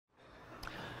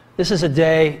This is a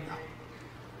day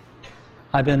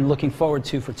I've been looking forward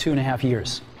to for 2.5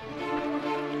 years.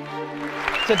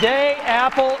 Today,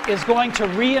 Apple is going to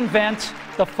reinvent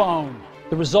the phone.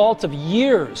 The result of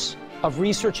years of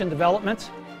research and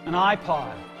development, an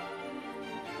iPod,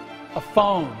 a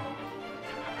phone,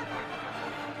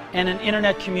 and an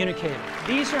internet communicator.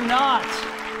 These are not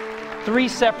 3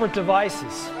 separate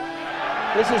devices.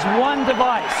 This is one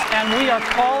device, and we are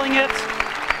calling it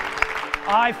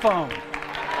iPhone.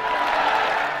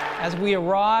 As we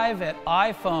arrive at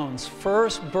iPhone's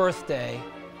first birthday,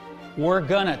 we're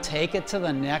gonna take it to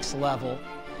the next level,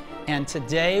 and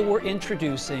today we're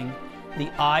introducing the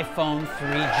iPhone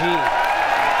 3G.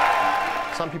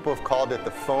 Some people have called it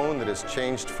the phone that has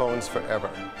changed phones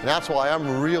forever. And that's why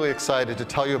I'm really excited to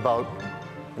tell you about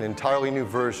an entirely new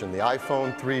version, the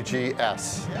iPhone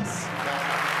 3GS. Yes.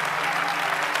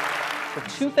 For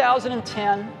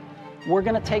 2010, we're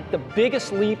going to take the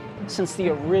biggest leap since the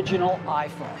original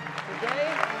iPhone.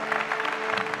 Today,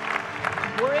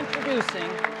 we're introducing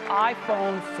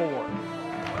iPhone 4.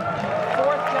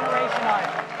 4th generation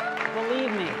iPhone.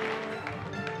 Believe me,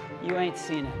 you ain't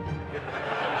seen it.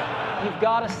 You've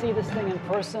got to see this thing in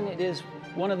person. It is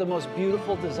one of the most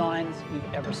beautiful designs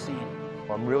you've ever seen.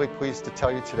 Well, I'm really pleased to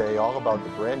tell you today all about the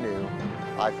brand new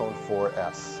iPhone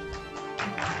 4S.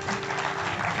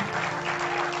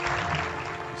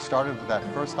 We started with that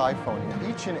first iPhone,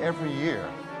 and each and every year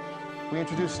we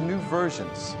introduce new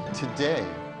versions. Today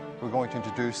we're going to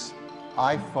introduce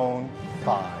iPhone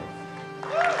 5.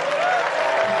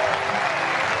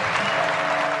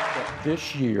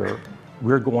 This year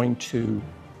we're going to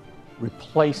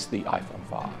replace the iPhone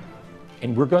 5,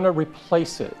 and we're going to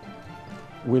replace it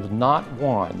with not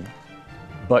 1,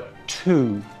 but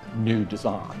 2 new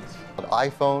designs. The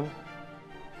iPhone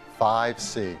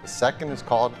 5C. The second is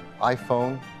called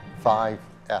iPhone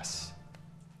 5S.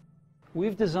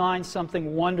 We've designed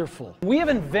something wonderful. We have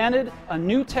invented a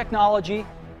new technology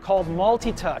called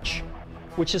multi-touch,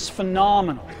 which is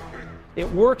phenomenal. It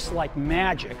works like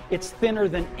magic. It's thinner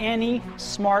than any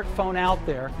smartphone out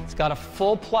there. It's got a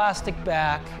full plastic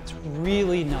back. It's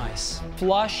really nice.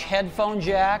 Flush headphone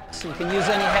jack, so you can use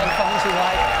any headphones you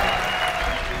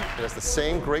like. It has the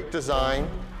same great design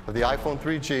of the iPhone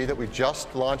 3G that we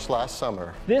just launched last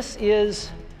summer. This is,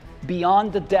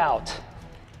 beyond a doubt,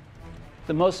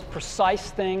 the most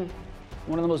precise thing,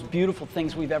 one of the most beautiful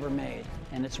things we've ever made,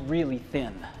 and it's really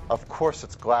thin. Of course,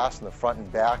 it's glass in the front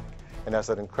and back, and has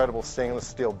that incredible stainless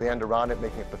steel band around it,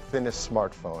 making it the thinnest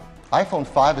smartphone. iPhone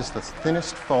 5 is the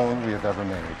thinnest phone we have ever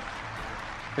made.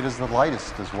 It is the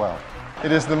lightest as well.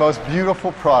 It is the most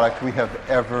beautiful product we have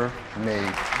ever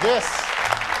made. This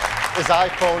is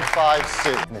iPhone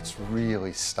 5C, and it's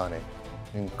really stunning.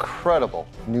 Incredible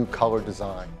new color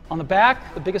design. On the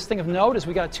back, the biggest thing of note is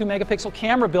we got a 2-megapixel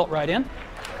camera built right in.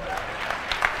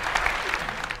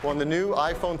 Well, in the new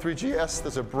iPhone 3GS,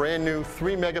 there's a brand new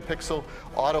 3-megapixel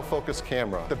autofocus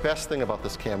camera. The best thing about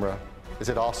this camera is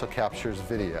it also captures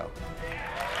video.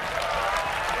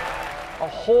 A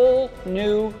whole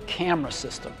new camera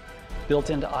system built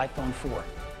into iPhone 4.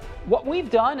 What we've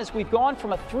done is we've gone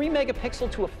from a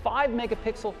 3-megapixel to a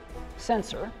 5-megapixel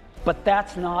sensor, but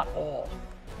that's not all.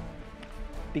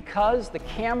 Because the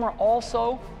camera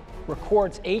also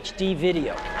records HD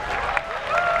video.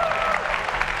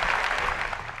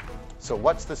 So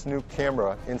what's this new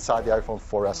camera inside the iPhone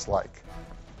 4S like?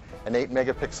 An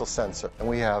 8-megapixel sensor, and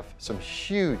we have some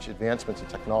huge advancements in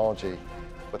technology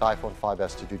with iPhone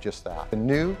 5S to do just that. A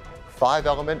new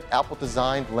 5-element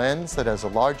Apple-designed lens that has a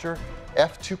larger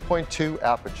f2.2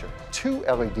 aperture. 2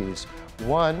 LEDs,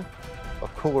 one a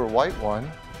cooler white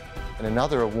one, and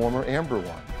another a warmer amber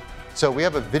one. So we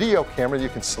have a video camera you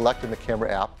can select in the camera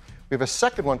app. We have a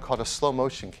second one called a slow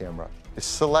motion camera. You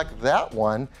select that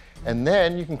one, and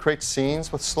then you can create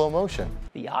scenes with slow motion.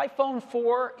 The iPhone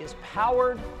 4 is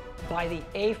powered by the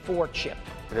A4 chip.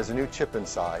 It has a new chip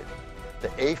inside. The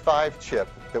A5 chip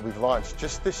that we've launched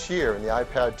just this year in the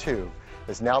iPad 2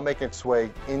 is now making its way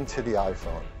into the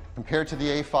iPhone. Compared to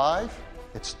the A5,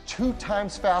 it's 2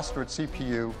 times faster at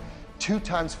CPU, 2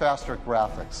 times faster at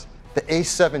graphics. The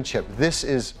A7 chip, this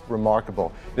is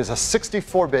remarkable. It is a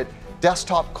 64-bit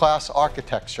desktop class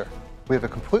architecture. We have a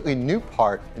completely new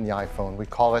part in the iPhone. We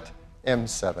call it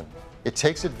M7. It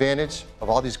takes advantage of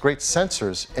all these great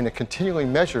sensors, and it continually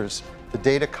measures the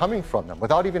data coming from them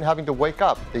without even having to wake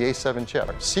up the A7 chip.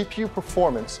 CPU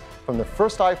performance from the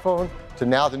first iPhone to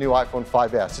now the new iPhone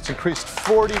 5S, it's increased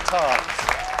 40 times.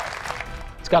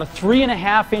 It's got a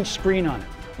 3.5-inch screen on it.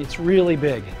 It's really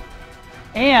big.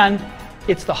 And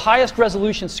it's the highest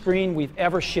resolution screen we've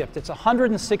ever shipped. It's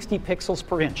 160 pixels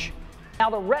per inch.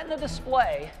 Now the Retina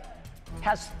display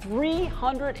has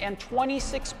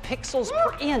 326 pixels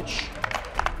per inch.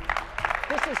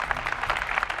 This is...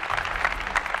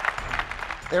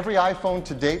 Every iPhone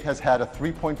to date has had a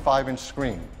 3.5-inch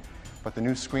screen, but the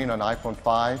new screen on iPhone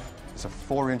 5 is a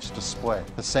 4-inch display,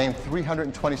 the same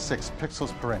 326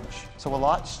 pixels per inch. So a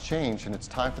lot's changed, and it's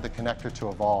time for the connector to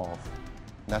evolve.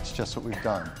 And that's just what we've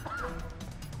done.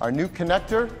 Our new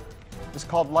connector is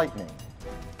called Lightning.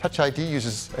 Touch ID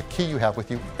uses a key you have with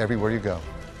you everywhere you go,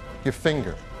 your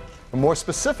finger. And more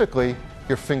specifically,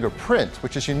 your fingerprint,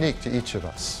 which is unique to each of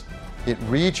us. It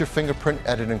reads your fingerprint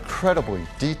at an incredibly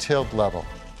detailed level.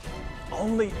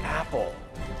 Only Apple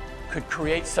could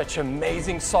create such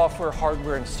amazing software,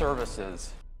 hardware, and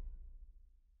services.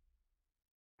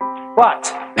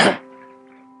 But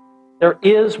there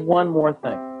is one more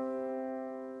thing.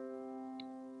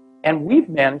 And we've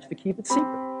managed to keep it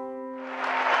secret.